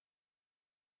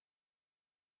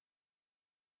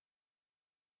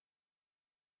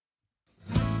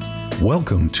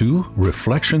Welcome to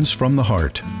Reflections from the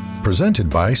Heart, presented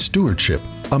by Stewardship,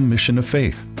 a Mission of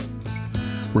Faith.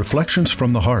 Reflections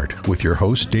from the Heart with your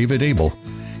host, David Abel,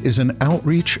 is an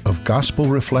outreach of gospel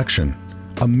reflection,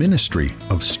 a ministry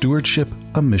of Stewardship,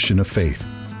 a Mission of Faith.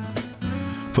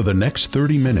 For the next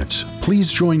 30 minutes,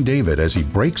 please join David as he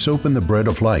breaks open the bread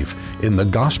of life in the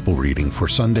gospel reading for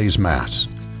Sunday's Mass.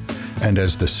 And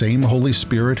as the same Holy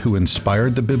Spirit who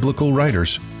inspired the biblical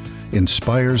writers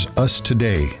inspires us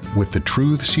today with the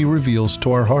truths he reveals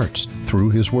to our hearts through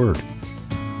his word.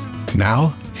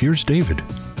 Now, here's David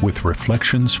with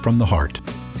Reflections from the Heart.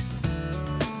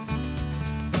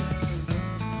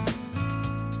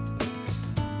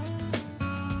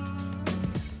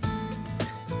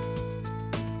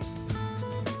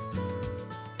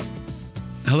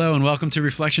 Hello and welcome to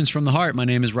Reflections from the Heart. My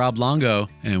name is Rob Longo,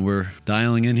 and we're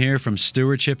dialing in here from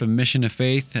Stewardship, a Mission of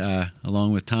Faith,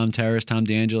 along with Tom Terrace, Tom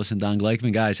DeAngelis, and Don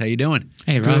Gleichman. Guys, how you doing?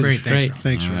 Hey, Rob. Great.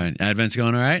 Thanks, All right. Advent's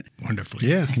going all right? Wonderfully.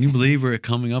 Yeah. Can you believe we're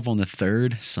coming up on the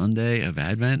third Sunday of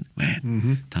Advent?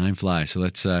 Man, Time flies. So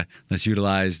let's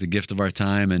utilize the gift of our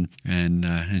time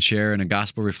and share in a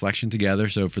gospel reflection together.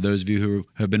 So for those of you who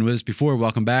have been with us before,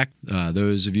 welcome back.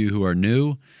 Those of you who are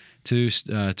new to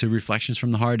Reflections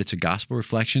from the Heart, it's a gospel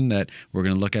reflection that we're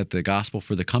going to look at the gospel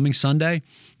for the coming Sunday.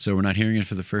 So we're not hearing it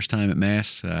for the first time at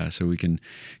Mass, so we can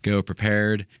go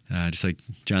prepared, just like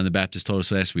John the Baptist told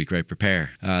us last week, right? Prepare.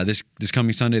 This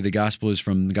coming Sunday, the gospel is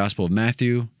from the Gospel of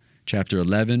Matthew, chapter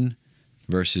 11,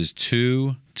 verses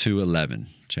 2 to 11.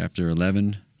 Chapter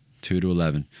 11, 2 to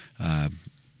 11.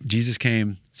 Jesus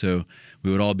came so we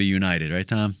would all be united, right,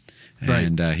 Tom? Right.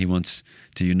 And he wants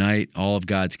to unite all of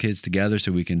God's kids together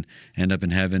so we can end up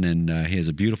in heaven. And he has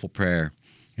a beautiful prayer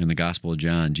in the Gospel of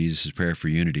John, Jesus' prayer for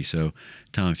unity. So,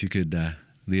 Tom, if you could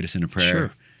lead us in a prayer.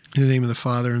 Sure. In the name of the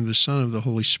Father, and of the Son, and of the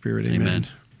Holy Spirit, amen. Amen.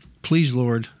 Please,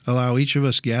 Lord, allow each of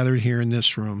us gathered here in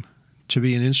this room to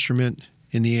be an instrument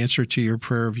in the answer to your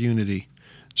prayer of unity,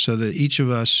 so that each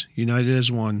of us, united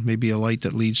as one, may be a light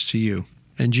that leads to you.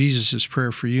 And Jesus'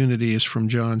 prayer for unity is from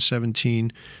John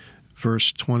 17,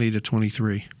 verse 20 to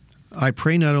 23. I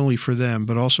pray not only for them,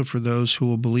 but also for those who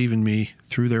will believe in me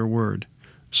through their word,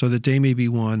 so that they may be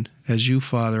one, as you,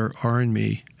 Father, are in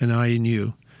me, and I in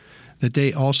you, that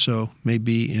they also may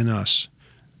be in us,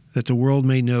 that the world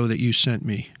may know that you sent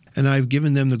me. And I have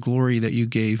given them the glory that you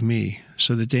gave me,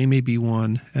 so that they may be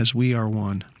one, as we are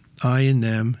one, I in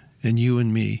them, and you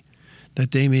in me,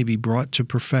 that they may be brought to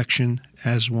perfection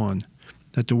as one,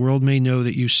 that the world may know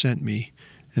that you sent me,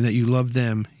 and that you love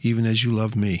them even as you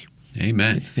love me.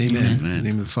 Amen. Amen. Amen. In the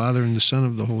name of the Father, and the Son, and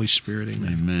of the Holy Spirit.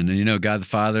 Amen. Amen. And you know, God the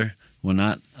Father will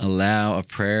not allow a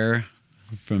prayer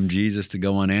from Jesus to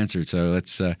go unanswered. So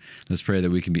let's pray that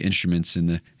we can be instruments in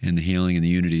the healing and the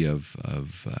unity of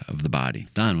the body.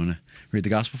 Don, want to read the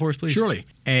gospel for us, please? Surely.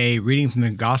 A reading from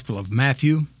the Gospel of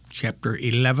Matthew, chapter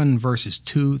 11, verses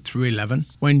 2 through 11.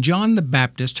 When John the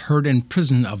Baptist heard in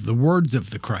prison of the words of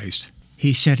the Christ,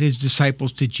 he sent his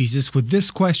disciples to Jesus with this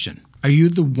question: Are you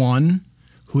the one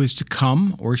who is to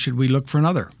come, or should we look for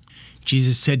another?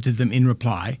 Jesus said to them in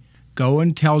reply, Go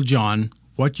and tell John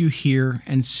what you hear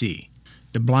and see.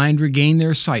 The blind regain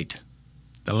their sight,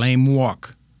 the lame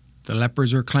walk, the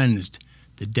lepers are cleansed,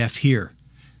 the deaf hear,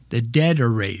 the dead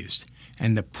are raised,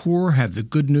 and the poor have the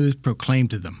good news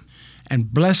proclaimed to them.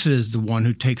 And blessed is the one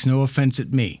who takes no offense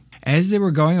at me. As they were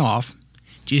going off,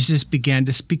 Jesus began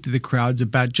to speak to the crowds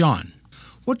about John.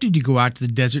 What did you go out to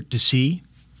the desert to see?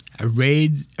 A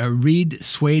reed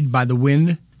swayed by the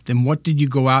wind? Then what did you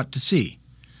go out to see?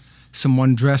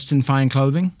 Someone dressed in fine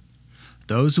clothing?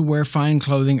 Those who wear fine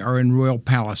clothing are in royal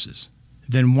palaces.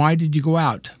 Then why did you go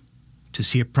out? To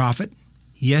see a prophet?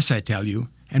 Yes, I tell you,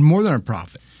 and more than a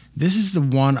prophet. This is the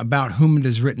one about whom it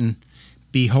is written,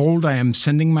 Behold, I am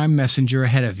sending my messenger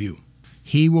ahead of you.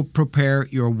 He will prepare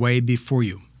your way before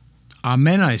you.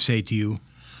 Amen, I say to you,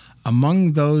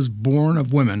 among those born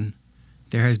of women,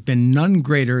 there has been none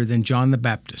greater than John the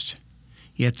Baptist.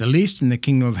 Yet the least in the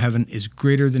kingdom of heaven is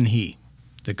greater than he.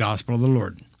 The gospel of the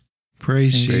Lord.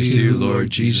 Praise to you, Lord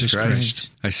Jesus Christ.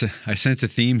 I sense a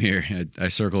theme here. I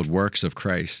circled works of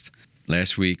Christ.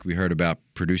 Last week we heard about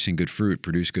producing good fruit.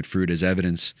 Produce good fruit as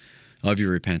evidence of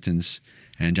your repentance.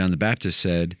 And John the Baptist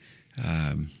said,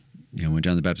 when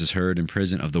John the Baptist heard in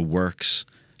prison of the works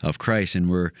of Christ, and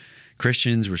we're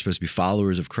Christians, we're supposed to be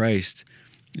followers of Christ,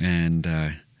 and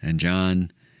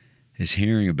John is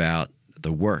hearing about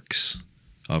the works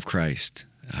of Christ.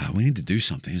 We need to do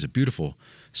something. It's a beautiful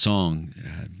song,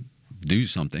 "Do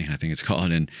Something," I think it's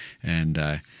called, and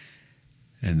the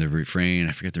refrain,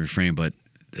 I forget the refrain, but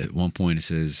at one point it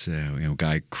says,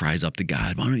 guy cries up to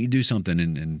God, "Why don't you do something?"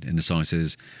 And the song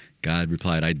says, God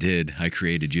replied, "I did. I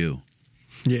created you."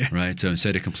 Yeah. Right. So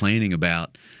instead of complaining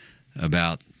about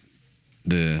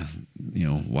the,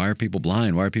 why are people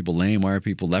blind? Why are people lame? Why are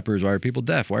people lepers? Why are people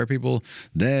deaf? Why are people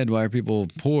dead? Why are people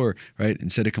poor? Right.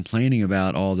 Instead of complaining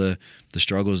about all the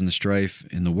struggles and the strife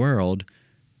in the world,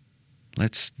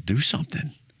 let's do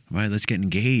something. Right. Let's get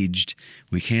engaged.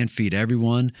 We can't feed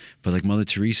everyone. But like Mother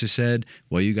Teresa said,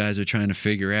 while you guys are trying to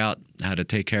figure out how to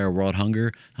take care of world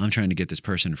hunger, I'm trying to get this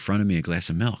person in front of me a glass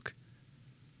of milk.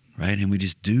 Right. And we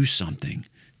just do something.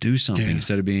 Do something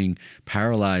instead of being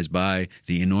paralyzed by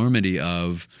the enormity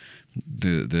of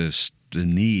the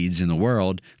needs in the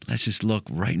world. Let's just look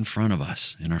right in front of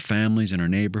us, in our families, in our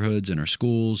neighborhoods, in our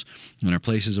schools, in our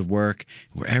places of work,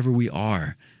 wherever we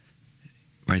are.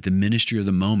 Right, the ministry of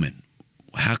the moment.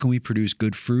 How can we produce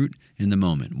good fruit in the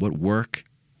moment? What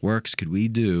works could we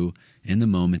do in the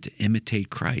moment to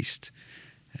imitate Christ,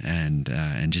 and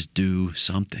just do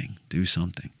something. Do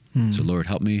something. So Lord,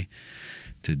 help me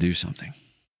to do something.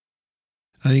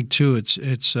 I think too, it's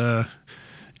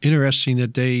interesting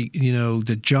that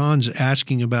that John's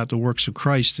asking about the works of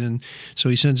Christ, and so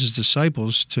he sends his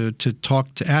disciples to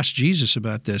ask Jesus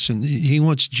about this, and he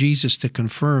wants Jesus to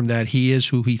confirm that he is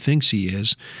who he thinks he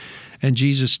is, and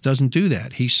Jesus doesn't do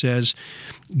that. He says,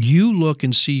 "You look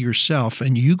and see yourself,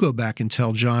 and you go back and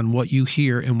tell John what you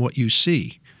hear and what you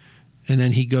see." And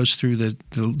then he goes through the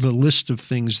list of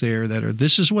things there that are,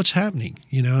 this is what's happening,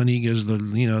 and he goes,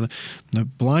 the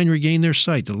blind regain their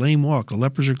sight, the lame walk, the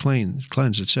lepers are cleansed,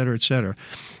 et cetera, et cetera.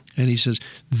 And he says,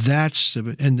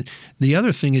 and the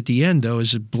other thing at the end, though,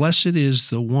 is that blessed is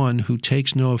the one who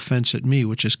takes no offense at me,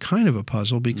 which is kind of a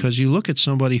puzzle, because you look at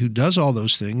somebody who does all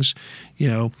those things,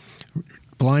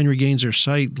 blind regains their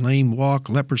sight, lame walk,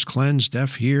 lepers cleansed,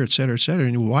 deaf hear, et cetera,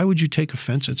 and why would you take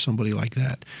offense at somebody like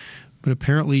that? But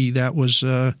apparently that was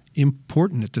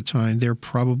important at the time. There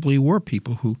probably were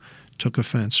people who took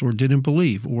offense or didn't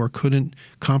believe or couldn't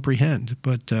comprehend.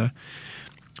 But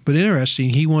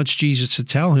interesting, he wants Jesus to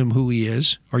tell him who he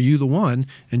is. Are you the one?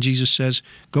 And Jesus says,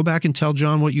 go back and tell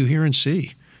John what you hear and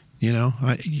see.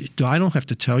 I don't have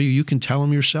to tell you. You can tell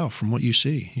him yourself from what you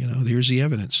see. Here's the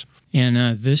evidence.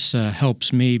 And this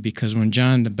helps me because when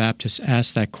John the Baptist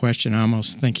asked that question, I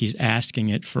almost think he's asking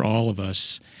it for all of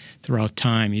us throughout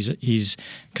time. He's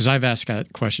because I've asked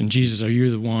that question, Jesus, are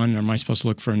you the one, or am I supposed to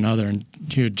look for another? And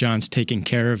here John's taking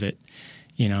care of it,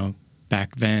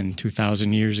 back then,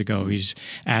 2,000 years ago. He's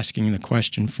asking the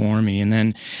question for me. And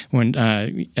then when,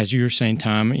 as you were saying,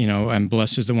 Tom, I'm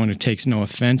blessed is the one who takes no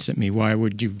offense at me. Why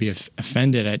would you be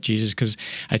offended at Jesus? Because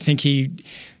I think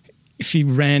if he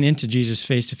ran into Jesus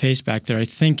face-to-face back there, I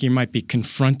think you might be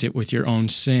confronted with your own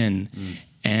sin.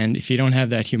 And if you don't have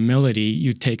that humility,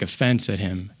 you take offense at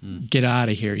him. Get out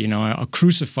of here. I'll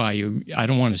crucify you. I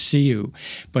don't want to see you.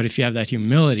 But if you have that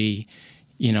humility,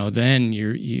 then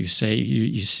you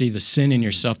see the sin in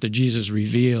yourself that Jesus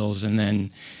reveals, and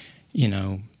then,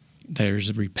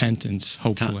 there's repentance,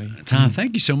 hopefully. Tom,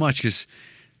 thank you so much, because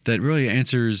that really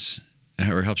answers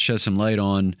or helps shed some light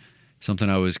on something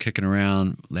I was kicking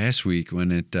around last week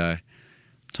when it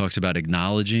talks about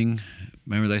acknowledging.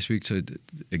 Remember last week, so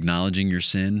acknowledging your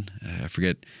sin? I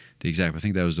forget the exact, I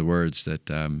think that was the words that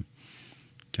John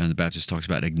the Baptist talks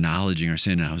about, acknowledging our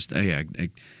sin.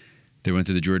 And they went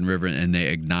to the Jordan River and they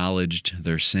acknowledged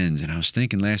their sins. And I was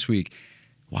thinking last week,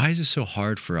 why is it so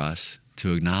hard for us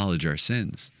to acknowledge our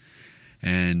sins?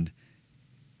 And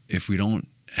if we don't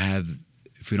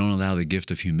allow the gift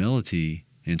of humility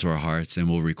into our hearts, then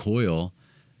we'll recoil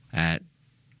at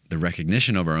the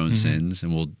recognition of our own sins,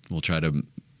 and we'll try to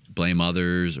blame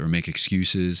others or make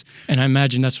excuses. And I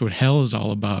imagine that's what hell is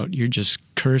all about. You're just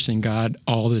cursing God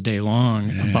all the day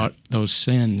long about those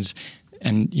sins,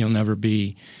 and you'll never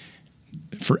be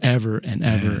forever and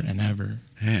ever and ever.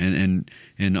 Yeah, and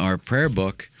in our prayer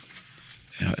book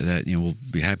that we'll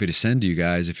be happy to send to you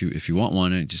guys if you want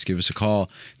one, just give us a call.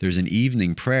 There's an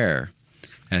evening prayer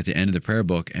at the end of the prayer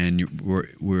book, and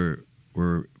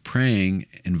we're praying,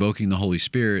 invoking the Holy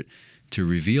Spirit to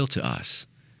reveal to us,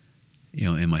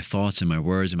 in my thoughts and my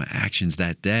words and my actions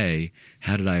that day,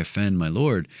 how did I offend my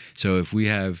Lord? So if we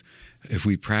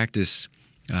practice,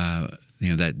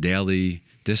 that daily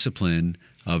discipline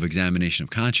of examination of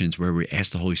conscience, where we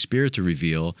ask the Holy Spirit to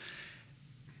reveal,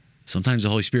 sometimes the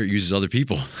Holy Spirit uses other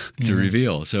people to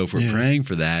reveal. So if we're praying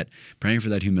for that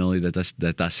humility,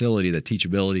 that docility, that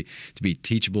teachability, to be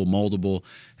teachable, moldable,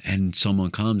 and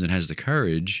someone comes and has the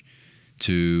courage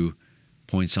to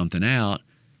point something out,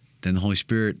 then the Holy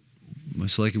Spirit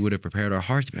most likely would have prepared our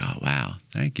heart to be, oh, wow,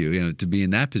 thank you, to be in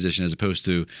that position, as opposed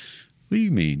to, what do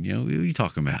you mean? What are you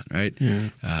talking about, right? Yeah.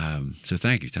 So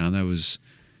thank you, Tom. That was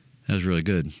really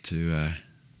good to...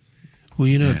 Well,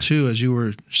 Yeah. too, as you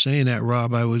were saying that,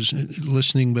 Rob, I was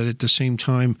listening, but at the same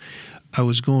time, I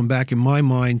was going back in my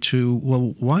mind to,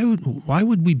 well, why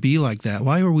would we be like that?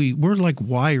 We're like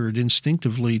wired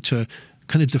instinctively to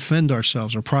kind of defend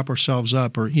ourselves or prop ourselves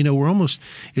up, or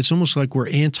it's almost like we're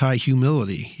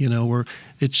anti-humility.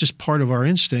 It's just part of our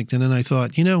instinct. And then I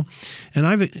thought, and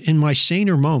I've in my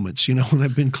saner moments, when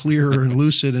I've been clearer and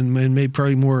lucid and made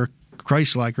probably more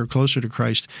Christ-like or closer to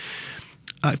Christ,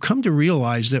 I've come to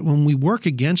realize that when we work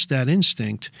against that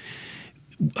instinct,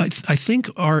 I think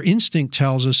our instinct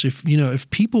tells us if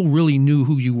people really knew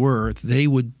who you were, they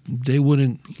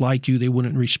wouldn't like you, they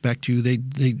wouldn't respect you.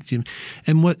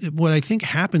 And what I think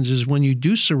happens is when you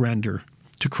do surrender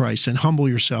to Christ and humble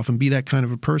yourself and be that kind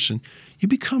of a person, you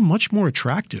become much more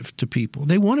attractive to people.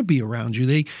 They want to be around you.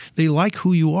 They like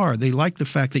who you are. They like the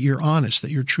fact that you're honest, that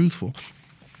you're truthful,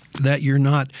 that you're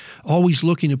not always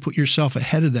looking to put yourself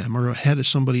ahead of them or ahead of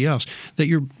somebody else, that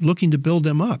you're looking to build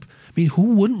them up. I mean, who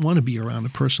wouldn't want to be around a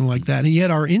person like that? And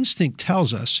yet our instinct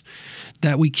tells us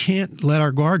that we can't let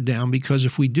our guard down, because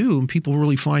if we do and people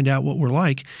really find out what we're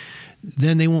like,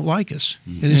 then they won't like us.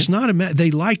 Mm-hmm. And it's not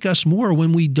they like us more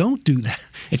when we don't do that.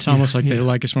 It's almost like they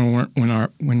like us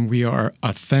when we are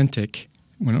authentic.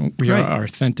 When we are our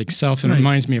authentic self. And it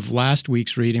reminds me of last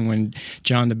week's reading when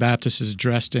John the Baptist is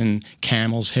dressed in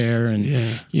camel's hair, and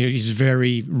he's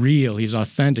very real. He's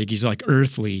authentic. He's like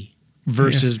earthly,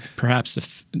 versus perhaps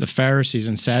the Pharisees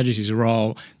and Sadducees are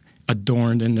all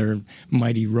adorned in their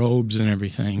mighty robes and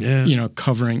everything,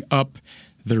 covering up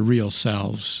their real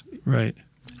selves. Right.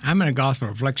 I'm in a gospel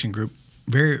reflection group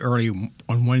very early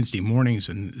on Wednesday mornings,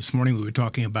 and this morning we were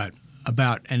talking about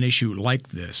an issue like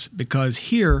this, because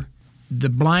here the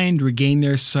blind regain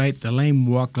their sight, the lame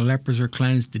walk, the lepers are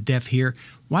cleansed, the deaf hear.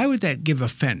 Why would that give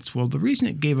offense? Well, the reason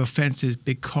it gave offense is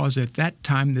because at that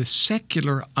time the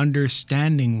secular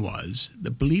understanding was,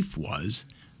 the belief was,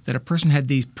 that a person had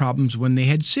these problems when they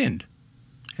had sinned.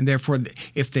 And therefore,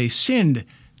 if they sinned,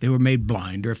 they were made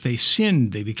blind, or if they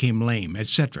sinned, they became lame,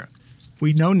 etc.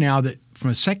 We know now that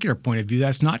from a secular point of view,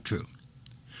 that's not true.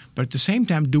 But at the same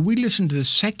time, do we listen to the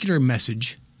secular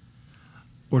message,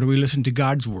 or do we listen to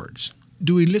God's words?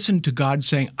 Do we listen to God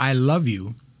saying, I love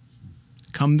you,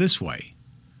 come this way?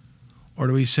 Or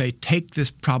do we say, take this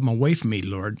problem away from me,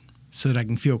 Lord, so that I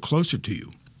can feel closer to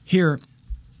you? Here,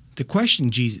 the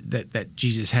question that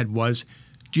Jesus had was,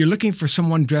 do you looking for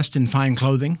someone dressed in fine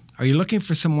clothing? Are you looking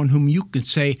for someone whom you can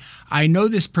say, I know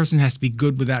this person has to be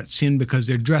good without sin because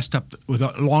they're dressed up with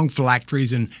long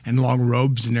phylacteries and long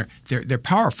robes, and they're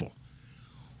powerful?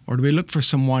 Or do we look for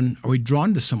someone, are we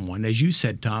drawn to someone, as you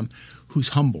said, Tom, who's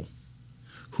humble,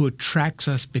 who attracts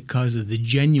us because of the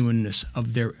genuineness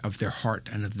of their heart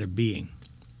and of their being?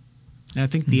 And I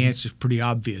think the answer is pretty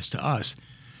obvious to us,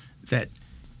 that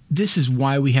this is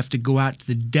why we have to go out to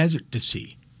the desert to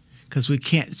see, because we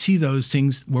can't see those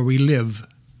things where we live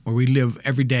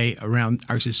every day around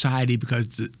our society, because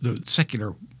the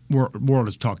secular world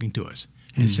is talking to us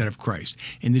instead of Christ.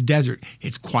 In the desert,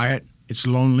 it's quiet, it's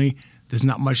lonely, there's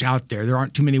not much out there. There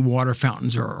aren't too many water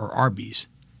fountains or Arby's.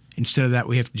 Instead of that,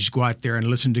 we have to just go out there and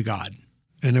listen to God.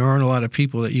 And there aren't a lot of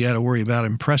people that you got to worry about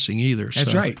impressing either.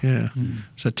 That's right. Yeah. Mm-hmm.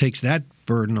 So it takes that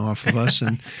burden off of us.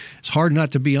 And it's hard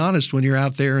not to be honest when you're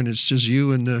out there and it's just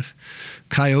you and the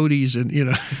coyotes and,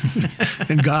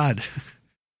 and God.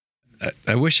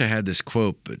 I wish I had this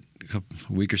quote, but a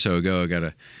week or so ago,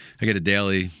 I get a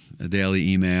daily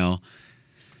email,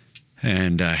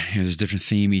 and there's a different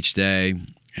theme each day.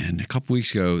 And a couple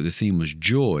weeks ago, the theme was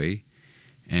joy.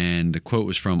 And the quote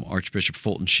was from Archbishop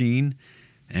Fulton Sheen,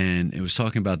 and it was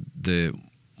talking about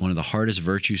one of the hardest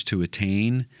virtues to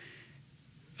attain,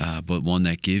 but one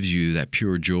that gives you that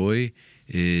pure joy,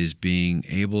 is being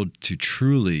able to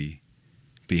truly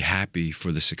be happy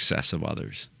for the success of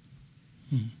others.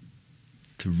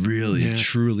 To really,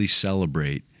 truly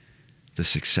celebrate the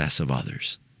success of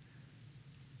others.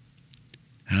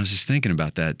 And I was just thinking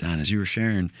about that, Don, as you were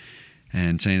sharing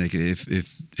and saying, like,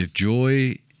 if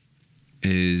joy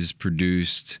is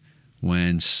produced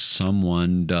when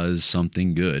someone does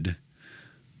something good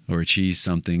or achieves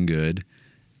something good,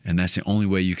 and that's the only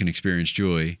way you can experience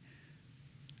joy.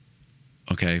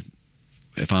 Okay,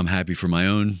 if I'm happy for my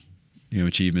own,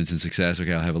 achievements and success,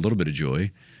 okay, I'll have a little bit of joy.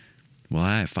 Well,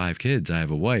 I have 5 kids, I have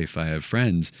a wife, I have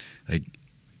friends. Like,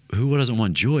 who doesn't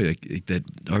want joy? Like that,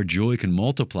 our joy can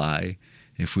multiply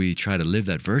if we try to live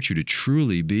that virtue to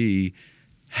truly be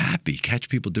happy, catch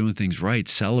people doing things right,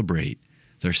 celebrate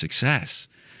their success.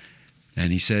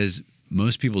 And he says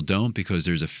most people don't, because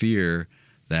there's a fear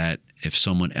that if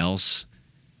someone else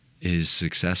is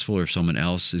successful or if someone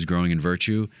else is growing in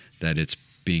virtue, that it's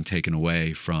being taken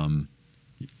away from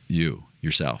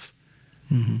yourself.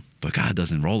 Mm-hmm. But God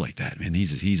doesn't roll like that, man.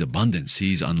 He's abundance.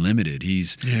 He's unlimited.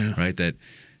 He's right that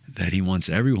He wants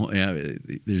everyone.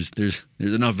 There's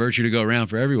enough virtue to go around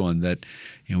for everyone that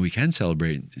we can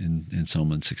celebrate in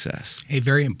someone's success. A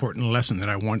very important lesson that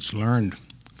I once learned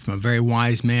from a very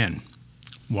wise man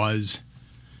was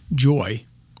joy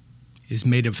is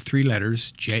made of 3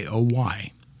 letters,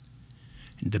 J-O-Y.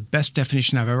 And the best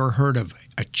definition I've ever heard of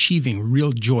achieving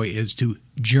real joy is to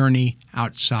journey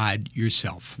outside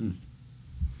yourself.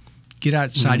 Get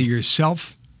outside of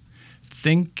yourself,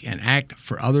 think and act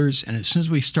for others, and as soon as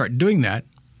we start doing that,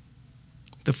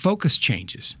 the focus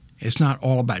changes. It's not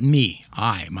all about me,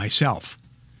 I, myself.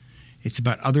 It's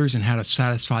about others and how to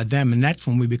satisfy them, and that's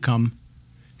when we become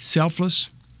selfless,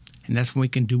 and that's when we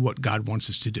can do what God wants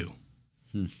us to do.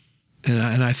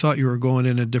 And I thought you were going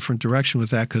in a different direction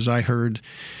with that, because I heard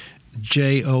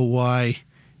J-O-Y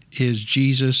is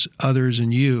Jesus, others,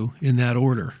 and you in that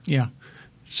order. Yeah.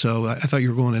 So I thought you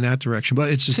were going in that direction. But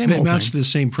it Same old amounts thing. to the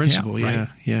same principle. Yeah,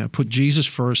 right. Put Jesus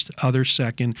first, others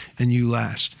second, and you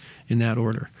last in that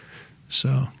order.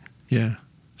 So, yeah.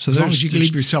 So As long as you can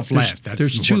leave yourself last.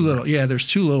 There's two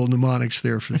little mnemonics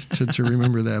there to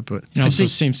remember that. But it also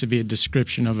seems to be a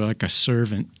description of like a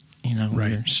servant.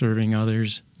 When you're serving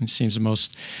others. It seems a lot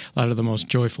of the most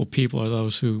joyful people are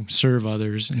those who serve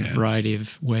others in a variety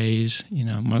of ways.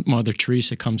 Mother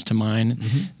Teresa comes to mind.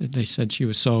 Mm-hmm. They said she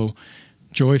was so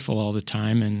joyful all the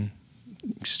time and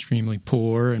extremely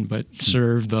poor, but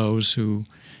served those who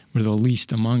were the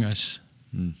least among us.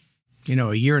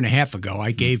 A year and a half ago, I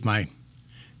gave my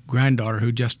granddaughter,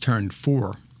 who just turned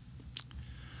 4,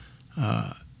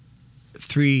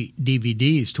 3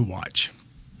 DVDs to watch.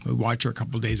 We watch her a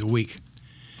couple of days a week.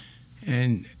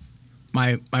 And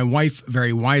my wife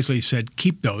very wisely said,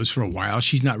 keep those for a while.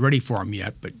 She's not ready for them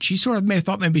yet. But she sort of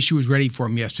thought maybe she was ready for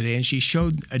them yesterday. And she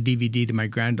showed a DVD to my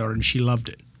granddaughter, and she loved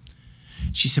it.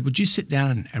 She said, would you sit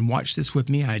down and watch this with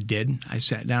me? And I did. I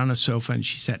sat down on a sofa, and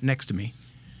she sat next to me.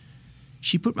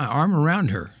 She put my arm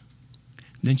around her.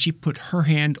 Then she put her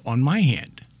hand on my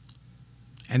hand.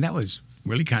 And that was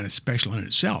really kind of special in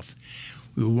itself.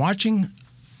 We were watching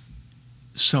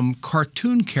some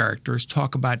cartoon characters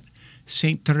talk about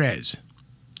Saint Therese,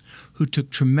 who took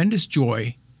tremendous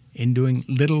joy in doing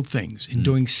little things, in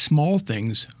doing small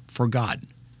things for God.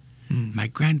 My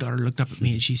granddaughter looked up at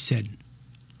me and she said,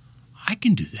 I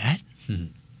can do that.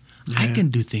 I can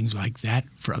do things like that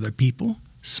for other people,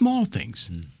 small things.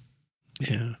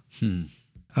 Yeah.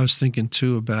 I was thinking,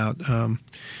 too, about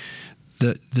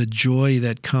the joy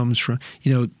that comes from,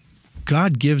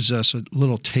 God gives us a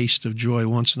little taste of joy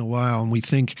once in a while, and we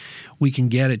think we can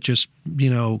get it just,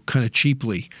 kind of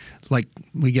cheaply, like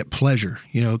we get pleasure,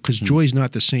 because joy is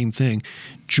not the same thing.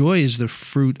 Joy is the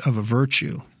fruit of a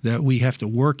virtue that we have to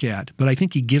work at. But I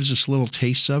think He gives us little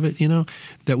tastes of it,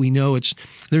 that we know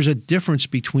there's a difference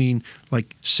between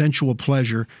like sensual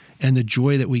pleasure and the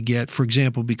joy that we get, for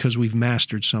example, because we've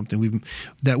mastered something,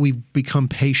 that we've become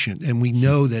patient, and we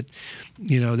know that,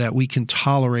 that we can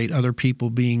tolerate other people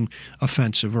being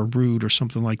offensive or rude or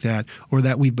something like that, or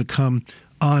that we've become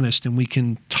honest and we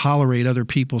can tolerate other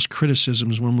people's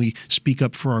criticisms when we speak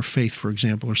up for our faith, for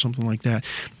example, or something like that.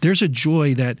 There's a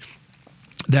joy that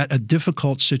a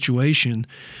difficult situation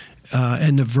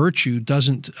and the virtue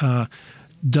doesn't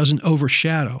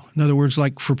overshadow. In other words,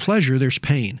 like for pleasure, there's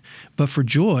pain, but for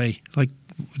joy, like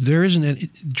there isn't any.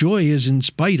 Joy is in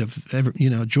spite of,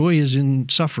 joy is in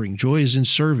suffering, joy is in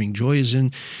serving, joy is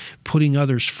in putting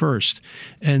others first,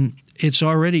 and it's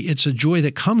a joy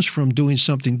that comes from doing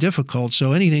something difficult.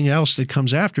 So anything else that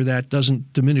comes after that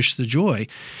doesn't diminish the joy.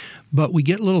 But we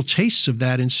get little tastes of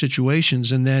that in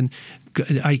situations, and then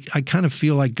I kind of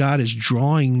feel like God is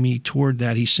drawing me toward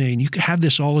that. He's saying, you can have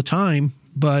this all the time,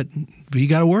 but you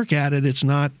got to work at it. It's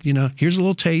not, here's a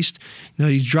little taste.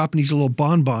 He's dropping these little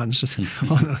bonbons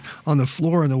on the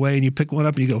floor on the way, and you pick one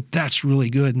up and you go, that's really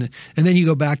good. And then you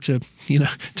go back to,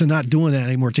 to not doing that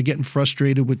anymore, to getting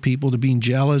frustrated with people, to being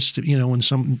jealous, to, when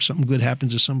something good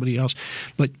happens to somebody else.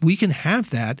 But we can have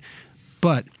that,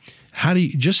 but how do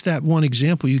you, just that one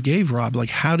example you gave, Rob, like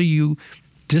how do you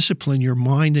discipline your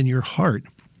mind and your heart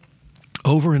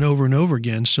over and over and over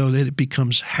again so that it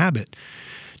becomes habit?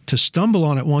 To stumble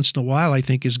on it once in a while, I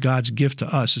think, is God's gift to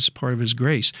us. It's part of His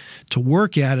grace. To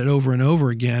work at it over and over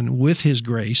again with His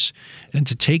grace and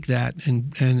to take that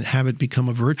and have it become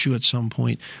a virtue at some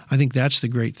point, I think that's the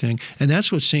great thing. And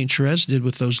that's what St. Therese did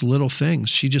with those little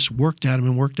things. She just worked at them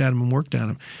and worked at them and worked at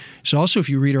them. So also, if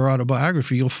you read her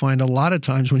autobiography, you'll find a lot of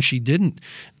times when she didn't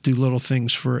do little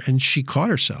things and she caught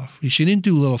herself. She didn't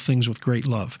do little things with great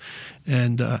love.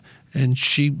 And And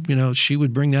she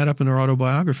would bring that up in her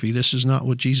autobiography. This is not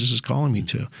what Jesus is calling me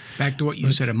to. Back to what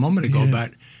you said a moment ago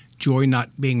about joy not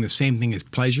being the same thing as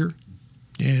pleasure.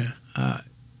 Yeah.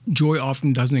 Joy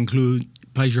often doesn't include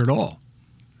pleasure at all.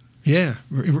 Yeah,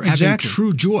 exactly. Having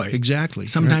true joy exactly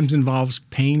sometimes involves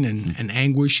pain and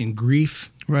anguish and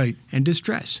grief and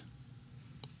distress.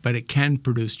 But it can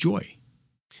produce joy.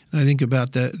 I think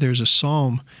about that. There's a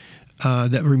psalm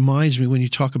that reminds me when you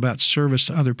talk about service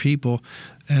to other people,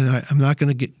 and I'm not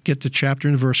going to get the chapter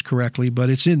and verse correctly, but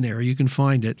it's in there. You can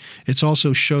find it. It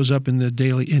also shows up in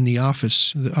the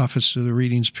office of the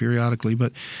readings periodically.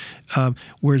 But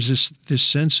where's this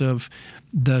sense of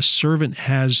the servant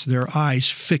has their eyes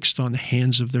fixed on the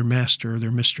hands of their master or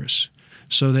their mistress,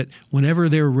 so that whenever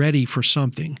they're ready for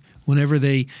something, whenever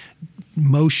they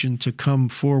motion to come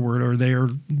forward, or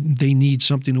they need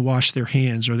something to wash their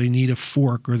hands, or they need a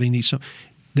fork, or they need something,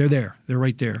 they're there. They're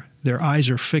right there. Their eyes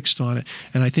are fixed on it.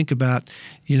 And I think about,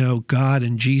 God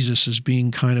and Jesus as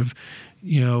being kind of,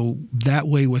 that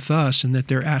way with us, and that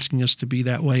they're asking us to be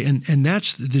that way. And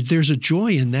there's a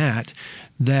joy in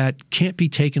that can't be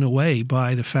taken away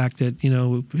by the fact that,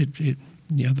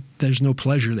 there's no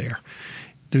pleasure there.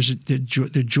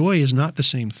 The joy is not the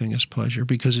same thing as pleasure,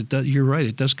 because it does. You're right.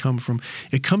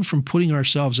 It comes from putting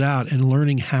ourselves out and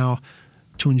learning how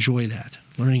to enjoy that,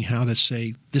 learning how to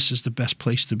say this is the best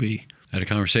place to be. I had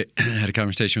a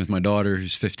conversation with my daughter,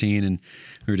 who's 15, and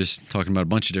we were just talking about a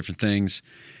bunch of different things.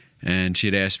 And she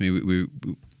had asked me. We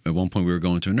at one point we were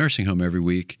going to a nursing home every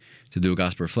week to do a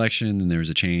gospel reflection, and there was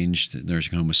a change. The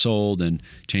nursing home was sold, and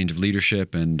change of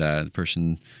leadership, and the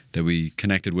person that we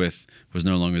connected with was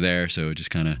no longer there, so it just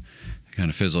kind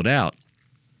of fizzled out.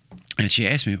 And she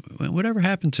asked me, whatever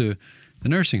happened to the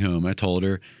nursing home? I told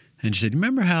her, and she said,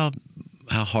 remember how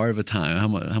hard of a time,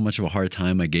 how much of a hard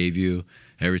time I gave you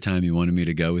every time you wanted me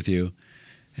to go with you?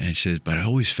 And she says, but I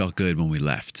always felt good when we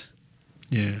left.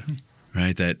 Yeah.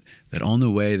 Right? That on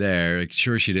the way there, like,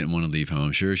 sure, she didn't want to leave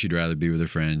home. Sure, she'd rather be with her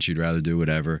friends. She'd rather do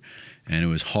whatever. And it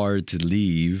was hard to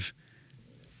leave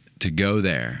to go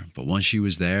there. But once she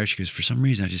was there, she goes, for some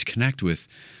reason, I just connect with,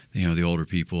 the older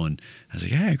people. And I was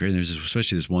like, yeah, great. And there's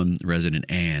especially this one resident,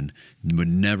 Anne, would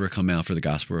never come out for the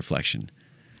gospel reflection.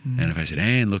 And if I said,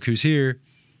 Anne, look who's here,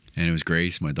 and it was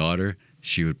Grace, my daughter,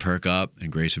 she would perk up,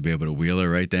 and Grace would be able to wheel her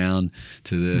right down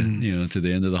to the to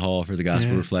the end of the hall for the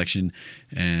gospel reflection.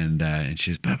 And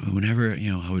she says, but whenever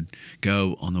I would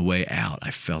go on the way out, I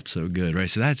felt so good, right?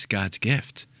 So that's God's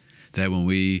gift, that when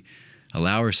we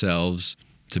allow ourselves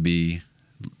to be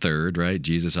third, right?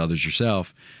 Jesus, others,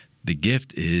 yourself. The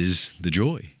gift is the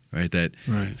joy, right? That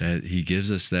He gives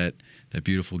us that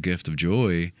beautiful gift of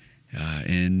joy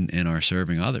in our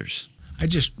serving others. I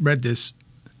just read this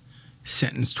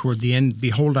sentence toward the end.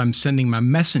 Behold, I'm sending my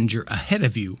messenger ahead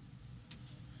of you.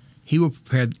 He will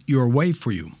prepare your way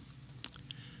for you.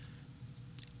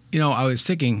 I was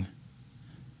thinking,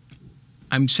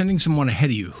 I'm sending someone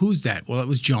ahead of you. Who's that? Well, it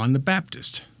was John the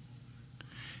Baptist.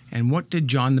 And what did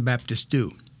John the Baptist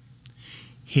do?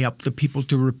 He helped the people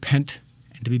to repent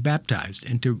and to be baptized.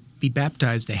 And to be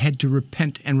baptized, they had to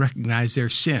repent and recognize their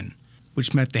sin,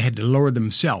 which meant they had to lower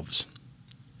themselves.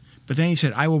 But then he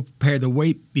said, I will prepare the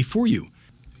way before you.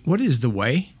 What is the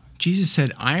way? Jesus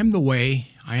said, I am the way,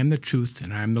 I am the truth,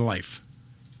 and I am the life.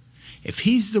 If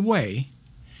He's the way,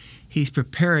 He's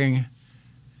preparing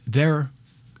their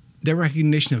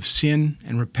recognition of sin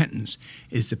and repentance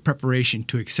is the preparation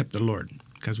to accept the Lord,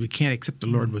 because we can't accept the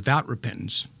Lord without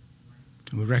repentance.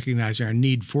 And we recognize our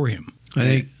need for Him. I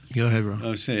think, go ahead, Ron.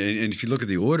 I was saying, and if you look at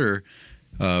the order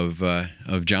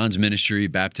of John's ministry,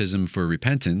 baptism for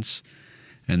repentance,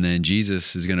 and then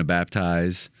Jesus is going to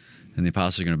baptize, and the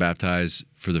apostles are going to baptize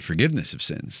for the forgiveness of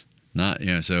sins. Not,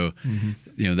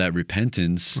 that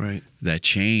repentance, that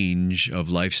change of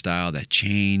lifestyle, that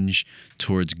change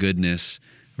towards goodness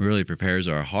really prepares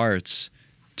our hearts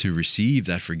to receive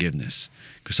that forgiveness.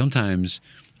 Because sometimes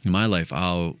in my life,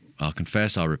 I'll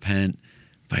confess, I'll repent,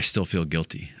 but I still feel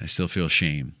guilty. I still feel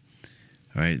shame.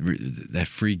 All right? That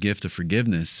free gift of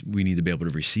forgiveness, we need to be able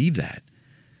to receive that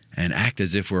and act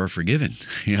as if we're forgiven.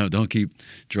 Don't keep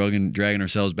dragging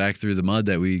ourselves back through the mud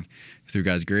that we, through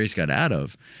God's grace, got out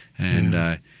of.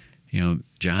 And,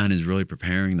 John is really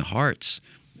preparing the hearts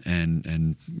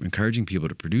and encouraging people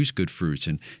to produce good fruits.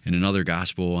 And in another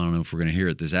gospel, I don't know if we're going to hear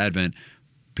it this Advent,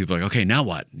 people are like, okay, now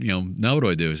what? Now what do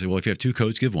I do? I say, well, if you have 2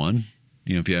 coats, give 1.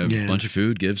 If you have a bunch of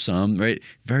food, give some, right?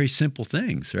 Very simple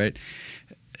things, right?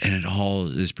 And it all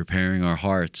is preparing our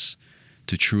hearts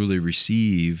to truly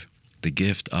receive the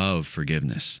gift of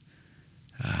forgiveness,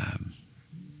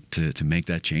 to make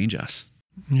that change us.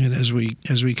 And as we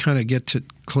kind of get to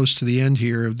close to the end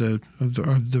here of the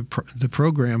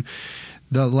program,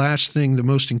 the last thing, the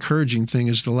most encouraging thing,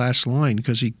 is the last line,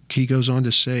 because he goes on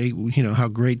to say, how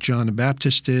great John the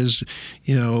Baptist is.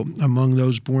 Among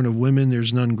those born of women,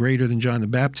 there's none greater than John the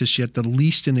Baptist, yet the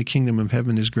least in the kingdom of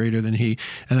heaven is greater than he.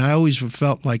 And I always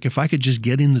felt like if I could just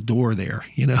get in the door there,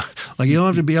 like you don't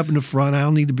have to be up in the front. I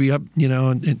don't need to be up, but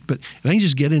if I can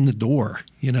just get in the door,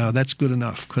 that's good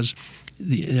enough, because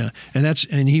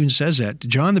and he even says that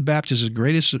John the Baptist is the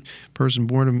greatest person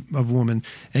born of woman,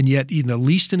 and yet the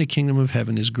least in the kingdom of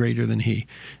heaven is greater than he.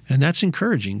 And that's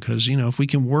encouraging, because if we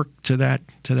can work to that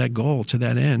goal, to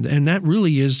that end, and that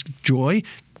really is joy,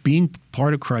 being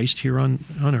part of Christ here on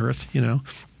earth.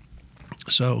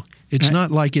 So it's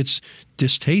not like it's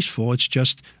distasteful. It's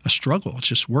just a struggle. It's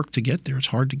just work to get there. It's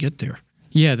hard to get there.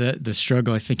 Yeah, the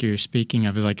struggle I think you're speaking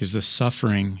of is the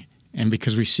suffering. And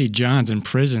because we see John's in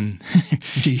prison,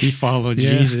 he followed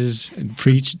Jesus and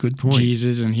preached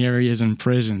Jesus, and here he is in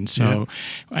prison. So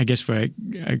I guess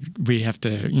we have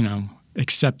to,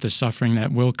 accept the suffering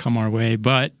that will come our way.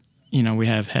 But, we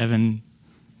have heaven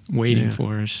waiting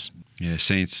for us. Yeah,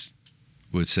 saints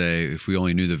would say if we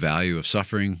only knew the value of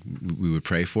suffering, we would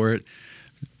pray for it.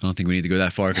 I don't think we need to go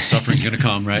that far, because suffering's going to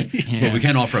come, right? But we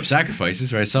can offer up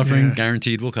sacrifices, right? Suffering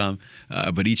guaranteed will come.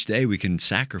 But each day we can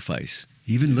sacrifice,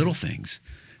 even little things.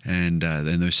 And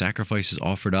then those sacrifices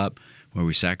offered up, where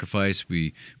we sacrifice,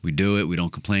 we do it, we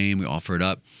don't complain, we offer it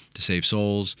up to save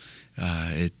souls.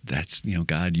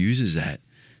 God uses that.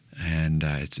 And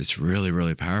it's really,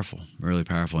 really powerful, really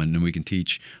powerful. And then we can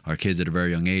teach our kids at a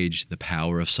very young age the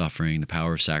power of suffering, the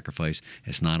power of sacrifice.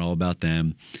 It's not all about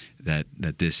them, that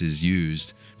this is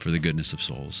used for the goodness of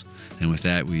souls. And with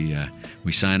that, we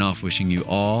sign off wishing you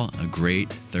all a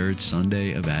great third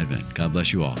Sunday of Advent. God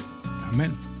bless you all.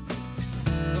 Amen.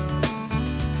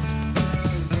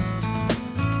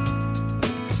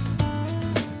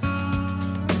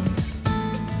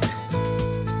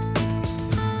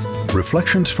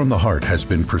 Reflections from the Heart has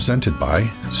been presented by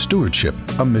Stewardship,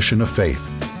 a Mission of Faith.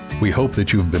 We hope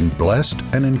that you've been blessed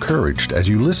and encouraged as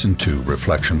you listen to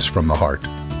Reflections from the Heart.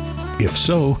 If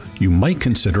so, you might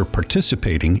consider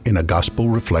participating in a gospel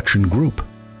reflection group.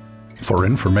 For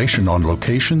information on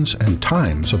locations and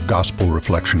times of gospel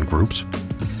reflection groups,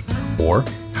 or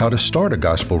how to start a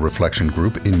gospel reflection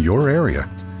group in your area,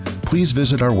 please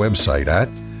visit our website at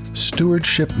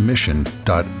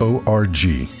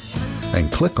stewardshipmission.org. and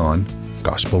click on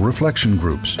Gospel Reflection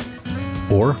Groups,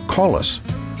 or call us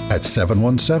at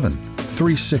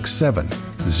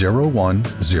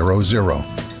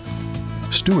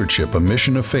 717-367-0100. Stewardship, a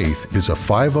Mission of Faith, is a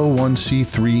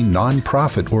 501c3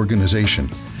 nonprofit organization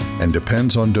and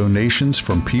depends on donations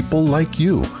from people like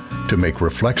you to make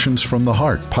Reflections from the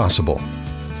Heart possible.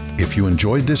 If you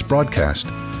enjoyed this broadcast,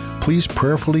 please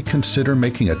prayerfully consider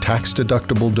making a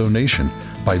tax-deductible donation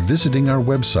by visiting our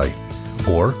website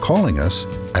or calling us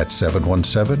at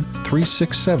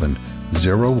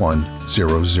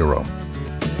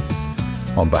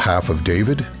 717-367-0100. On behalf of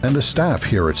David and the staff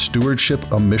here at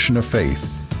Stewardship, a Mission of Faith,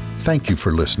 thank you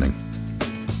for listening.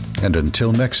 And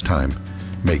until next time,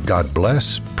 may God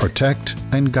bless, protect,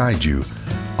 and guide you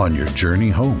on your journey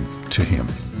home to Him.